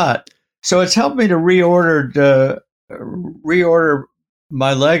so hot. So it's helped me to reorder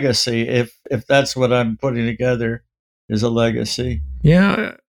my legacy, if that's what I'm putting together is a legacy.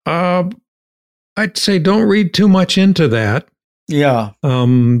 Yeah, I'd say don't read too much into that. Yeah,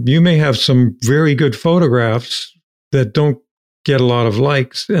 you may have some very good photographs that don't get a lot of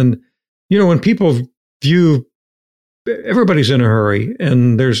likes, and when people view, everybody's in a hurry,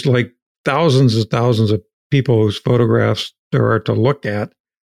 and there's like thousands and thousands of people whose photographs there are to look at.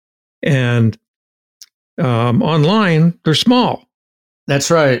 And online, they're small.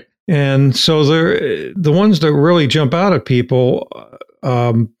 That's right. And so the ones that really jump out at people,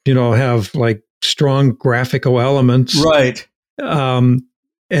 have like strong graphical elements. Right. And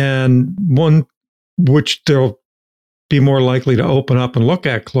one which they'll be more likely to open up and look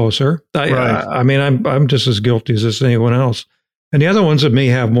at closer. I'm just as guilty as anyone else. And the other ones that may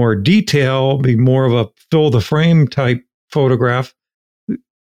have more detail, be more of a fill the frame type photograph,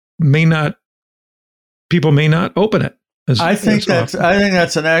 people may not open it. I think that's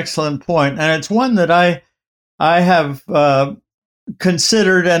an excellent point, and it's one that I have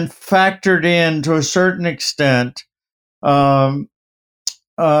considered and factored in to a certain extent. But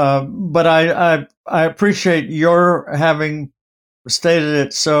I appreciate your having stated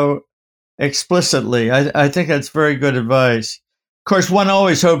it so explicitly. I think that's very good advice. Of course, one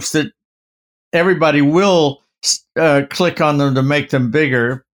always hopes that everybody will click on them to make them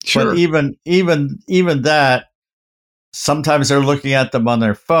bigger. Sure. But even that, sometimes they're looking at them on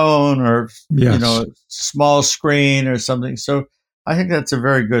their phone or small screen or something. So I think that's a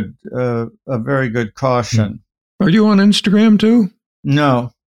very good caution. Are you on Instagram too?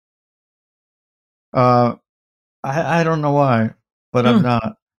 No. I don't know why, but I'm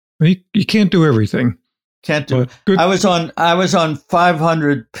not. You can't do everything. Can't do. I was on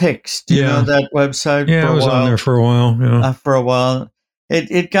 500 Pics. Do you know that website? Yeah, I was on there for a while. Yeah. For a while,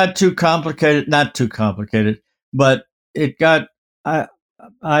 it got too complicated. Not too complicated, but it got.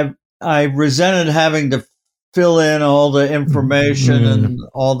 I resented having to fill in all the information and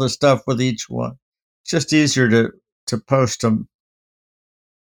all the stuff with each one. It's just easier to post them.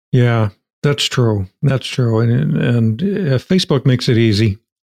 Yeah, that's true. That's true. And Facebook makes it easy.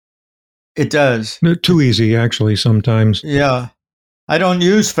 It does. Too easy, actually, sometimes. Yeah. I don't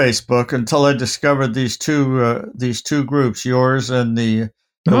use Facebook until I discovered these two groups, yours and the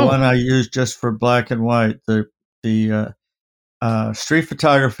one I use just for black and white, the street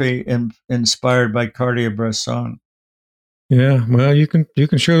photography inspired by Cartier-Bresson. Yeah, well, you can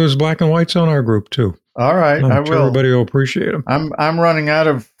share those black and whites on our group too. All right, I will. Everybody will appreciate them. I'm running out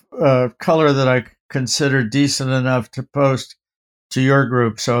of color that I consider decent enough to post to your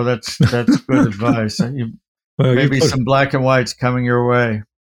group. So that's good advice. Maybe some black and whites coming your way.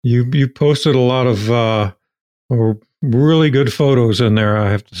 You posted a lot of really good photos in there,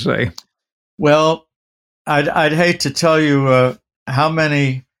 I have to say. Well, I'd hate to tell you how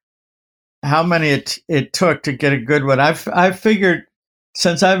many it took to get a good one. I've figured,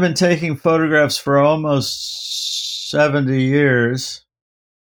 since I've been taking photographs for almost 70 years,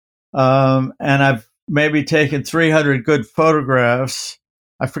 and I've maybe taken 300 good photographs.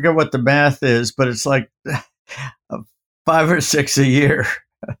 I forget what the math is, but it's like 5 or 6 a year.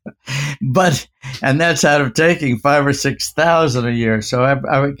 And that's out of taking 5,000 or 6,000 a year. So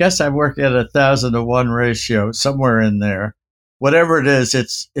I guess I work at 1,000 to 1 ratio, somewhere in there. Whatever it is,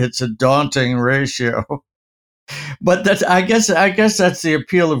 it's a daunting ratio. But I guess that's the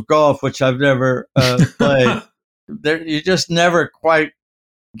appeal of golf, which I've never played. You just never quite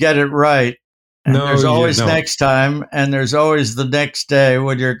get it right. And there's always next time, and there's always the next day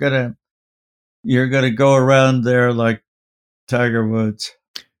when you're gonna go around there like Tiger Woods.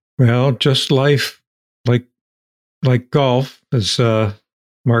 Well, just life, like golf, as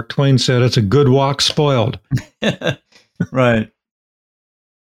Mark Twain said, it's a good walk spoiled. Right.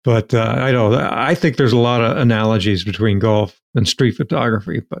 But I think there's a lot of analogies between golf and street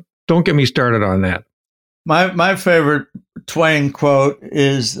photography, but don't get me started on that. My favorite Twain quote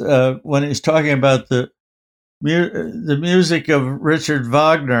is when he's talking about the music of Richard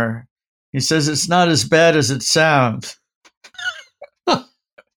Wagner. He says, "It's not as bad as it sounds."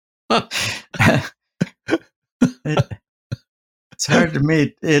 It's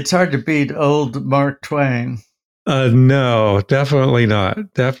hard to beat old Mark Twain. No, definitely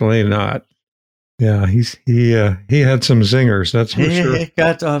not. Definitely not. Yeah, he had some zingers. That's for sure. He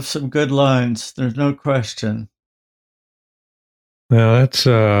got off some good lines. There's no question. Well,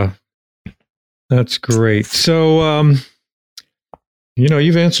 that's great. So,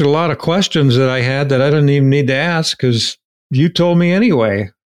 you've answered a lot of questions that I had that I didn't even need to ask because you told me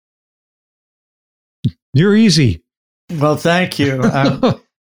anyway. You're easy. Well, thank you.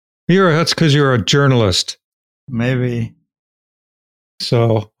 That's because you're a journalist. Maybe.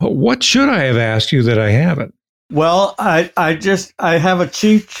 So what should I have asked you that I haven't? Well, I have a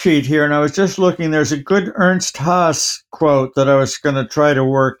cheat sheet here, and I was just looking. There's a good Ernst Haas quote that I was going to try to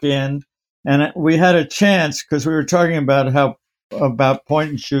work in, and we had a chance because we were talking about point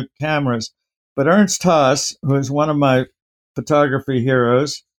and shoot cameras. But Ernst Haas, who is one of my photography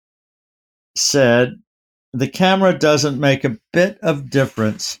heroes, said, "The camera doesn't make a bit of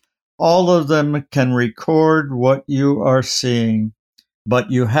difference. All of them can record what you are seeing,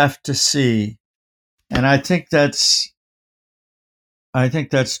 but you have to see." And I think that's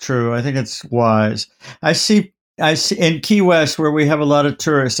true. I think it's wise. I see in Key West, where we have a lot of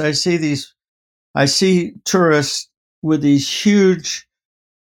tourists, I see tourists with these huge,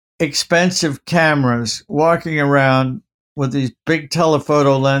 expensive cameras walking around with these big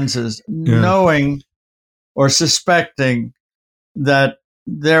telephoto lenses, knowing or suspecting that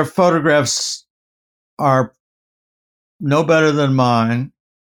their photographs are no better than mine,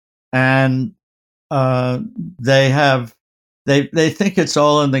 and they think it's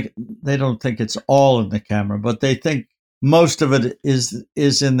all they don't think it's all in the camera, but they think most of it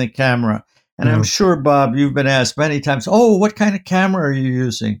is in the camera. And I'm sure, Bob, you've been asked many times, "Oh, what kind of camera are you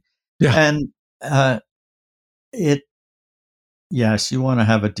using?" Yeah. And yes, you want to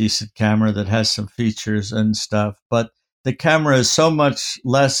have a decent camera that has some features and stuff, but the camera is so much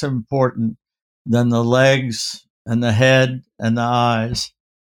less important than the legs and the head and the eyes.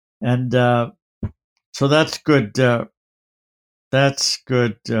 And so that's good. That's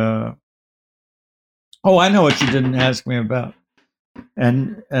good. Oh, I know what you didn't ask me about.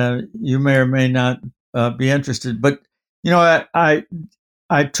 And you may or may not be interested. But,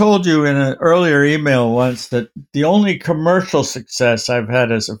 I told you in an earlier email once that the only commercial success I've had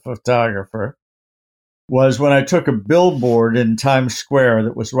as a photographer was when I took a billboard in Times Square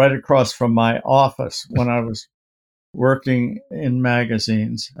that was right across from my office when I was working in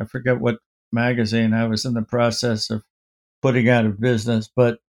magazines. I forget what magazine I was in the process of putting out of business,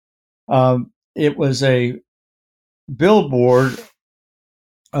 but it was a billboard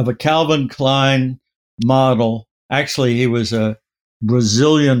of a Calvin Klein model. Actually, he was a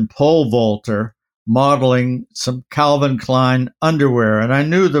Brazilian pole vaulter modeling some Calvin Klein underwear. And I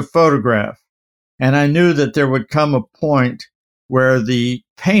knew the photograph, and I knew that there would come a point where the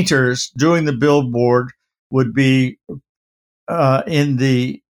painters doing the billboard would be in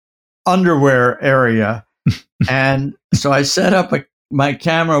the underwear area. And so I set up my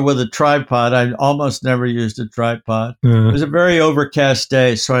camera with a tripod. I almost never used a tripod. It was a very overcast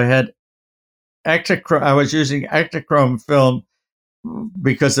day, so I had Ektachrome. I was using Ektachrome film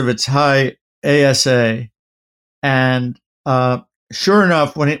because of its high ASA, and sure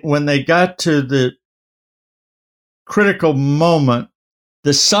enough, when they got to the critical moment,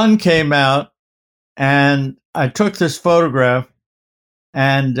 the sun came out, and I took this photograph,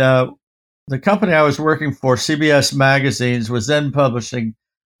 and the company I was working for, CBS Magazines, was then publishing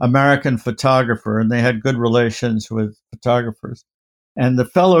American Photographer, and they had good relations with photographers. And the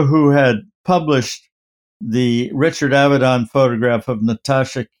fellow who had published the Richard Avedon photograph of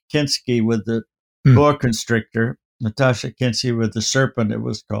Natasha Kinski with the boa constrictor, Natasha Kinski with the serpent, it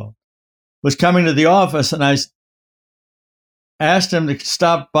was called, was coming to the office, and I asked him to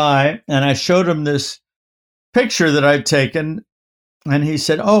stop by, and I showed him this picture that I'd taken, and he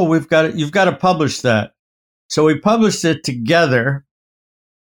said, "Oh, you've got to publish that." So we published it together,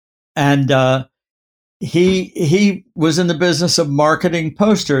 and he was in the business of marketing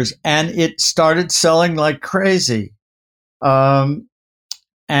posters, and it started selling like crazy. And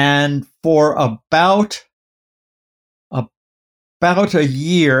for about a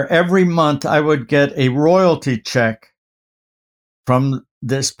year, every month I would get a royalty check from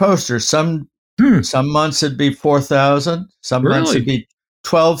this poster. Some months it'd be 4,000, some months it'd be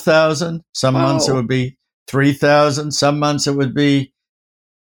 12,000, some months it would be 3,000, some months it would be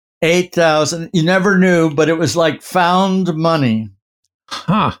 8,000. You never knew, but it was like found money.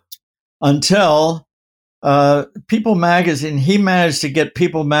 Until People Magazine, he managed to get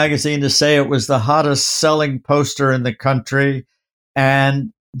People Magazine to say it was the hottest selling poster in the country.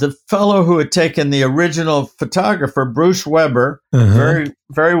 And the fellow who had taken the original photographer, Bruce Weber, very,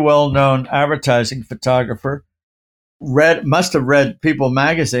 very well-known advertising photographer, must have read People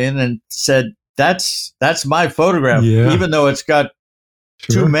Magazine and said, that's my photograph. Even though it's got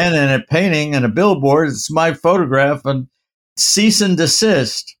two men in it painting and a billboard, it's my photograph, and cease and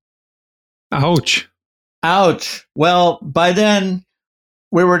desist. Ouch. Well, by then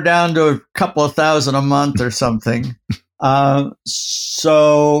we were down to a couple of thousand a month or something.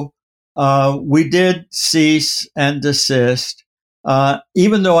 So we did cease and desist,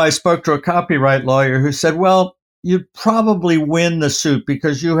 even though I spoke to a copyright lawyer who said, well, you'd probably win the suit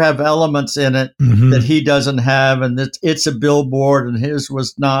because you have elements in it that he doesn't have, and it's a billboard and his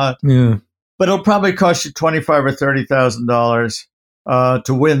was not. Yeah. But it'll probably cost you $25,000 or $30,000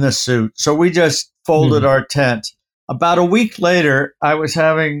 to win the suit. So we just folded our tent. About a week later, I was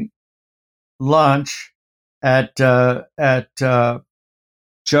having lunch at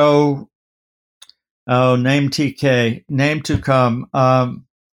Joe, name to come,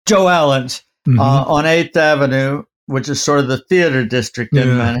 Joe Allen's on 8th Avenue, which is sort of the theater district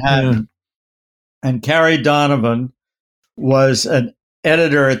in Manhattan. And Carrie Donovan was an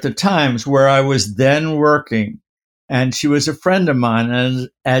editor at the Times where I was then working, and she was a friend of mine. And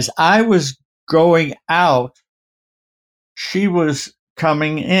as I was going out, she was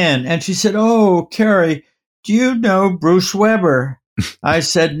coming in, and she said, "Oh, Carrie, do you know Bruce Weber?" I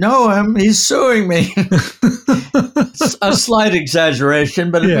said, "No, he's suing me." A slight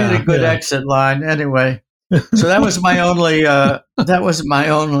exaggeration, but it made a good exit line anyway. So that was my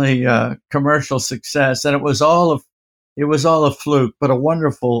only commercial success, and it was all a fluke, but a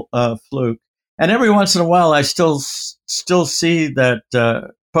wonderful fluke. And every once in a while, I still see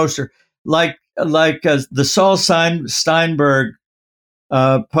that poster, like the Saul Steinberg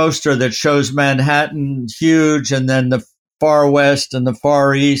poster that shows Manhattan huge, and then the Far West and the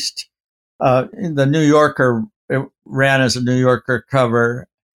Far East. The New Yorker, it ran as a New Yorker cover,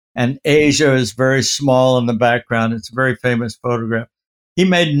 and Asia is very small in the background. It's a very famous photograph. He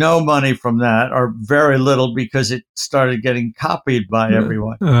made no money from that, or very little, because it started getting copied by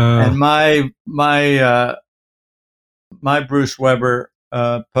everyone. And my Bruce Weber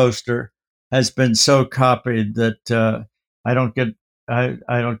poster has been so copied that I don't get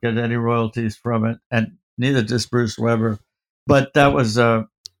any royalties from it, and neither does Bruce Weber. But that was a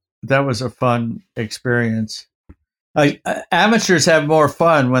fun experience. Amateurs have more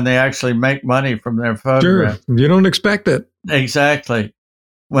fun when they actually make money from their photograph. Sure, you don't expect it. Exactly.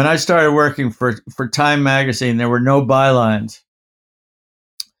 When I started working for Time Magazine, there were no bylines.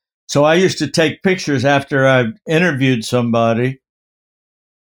 So I used to take pictures after I interviewed somebody,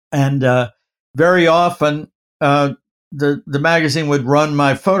 and very often the magazine would run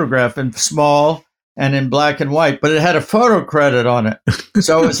my photograph in small and in black and white, but it had a photo credit on it.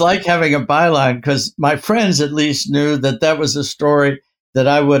 So it was like having a byline, because my friends at least knew that was a story that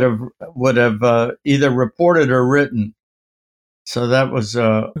I would have either reported or written. So that was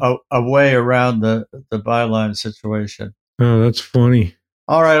a way around the byline situation. Oh, that's funny.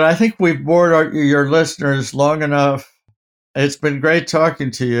 All right. I think we've bored your listeners long enough. It's been great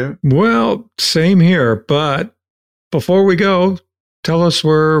talking to you. Well, same here. But before we go, tell us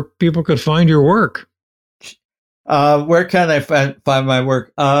where people could find your work. Where can I find my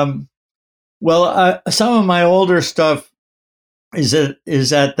work? Well, some of my older stuff is at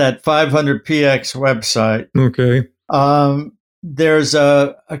that 500px website. Okay. There's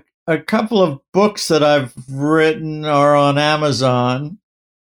a couple of books that I've written are on Amazon.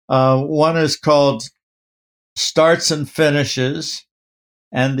 One is called Starts and Finishes,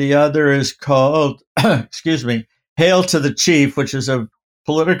 and the other is called, excuse me, Hail to the Chief, which is a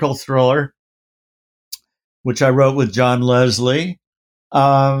political thriller, which I wrote with John Leslie.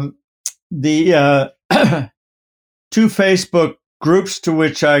 The two Facebook groups to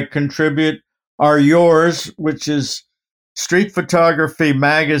which I contribute are yours, which is Street Photography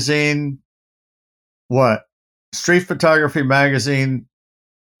Magazine. What? Street Photography Magazine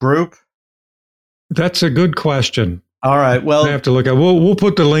group? That's a good question. All right. Well, I have to look at. We'll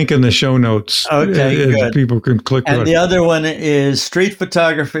put the link in the show notes. Okay, good. People can click on it. And the other one is Street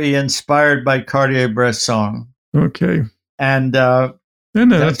Photography Inspired by Cartier-Bresson. Okay. And of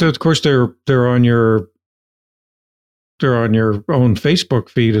course they're on your own Facebook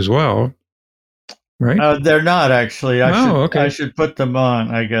feed as well, right? They're not actually. Okay. I should put them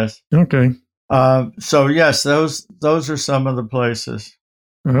on, I guess. Okay. So yes, those are some of the places.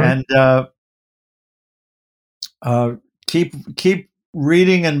 Uh-huh. And keep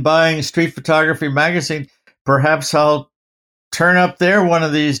reading and buying Street Photography Magazine. Perhaps I'll turn up there one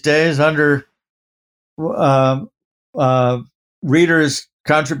of these days under readers'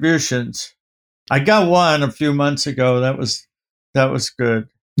 contributions. I got one a few months ago. That was good.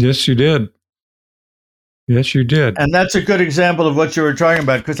 Yes, you did. Yes, you did. And that's a good example of what you were talking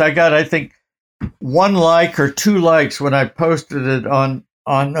about, because I got, I think, 1 like or 2 likes when I posted it on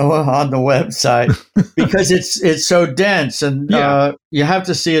the website, because it's so dense, and you have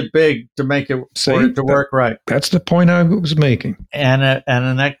to see it big to make it for it to work right. That's the point I was making, and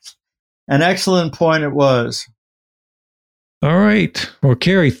an excellent point it was. All right. Well,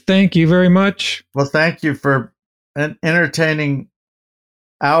 Kerry, thank you very much. Well, thank you for an entertaining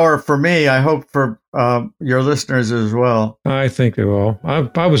hour for me. I hope for your listeners as well. I think they will.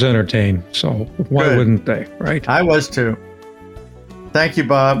 I was entertained, so why wouldn't they, right? I was too. Thank you,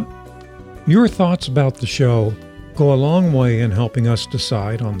 Bob. Your thoughts about the show go a long way in helping us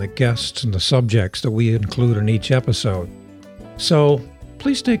decide on the guests and the subjects that we include in each episode. So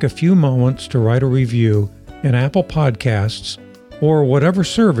please take a few moments to write a review in Apple Podcasts or whatever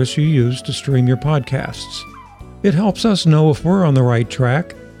service you use to stream your podcasts. It helps us know if we're on the right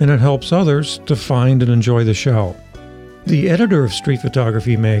track, and it helps others to find and enjoy the show. The editor of Street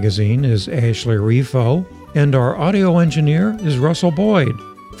Photography Magazine is Ashley Refo, and our audio engineer is Russell Boyd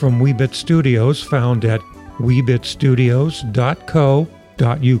from Weebit Studios, found at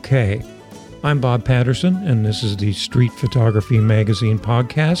weebitstudios.co.uk. I'm Bob Patterson, and this is the Street Photography Magazine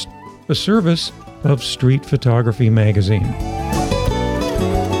podcast, a service of Street Photography Magazine.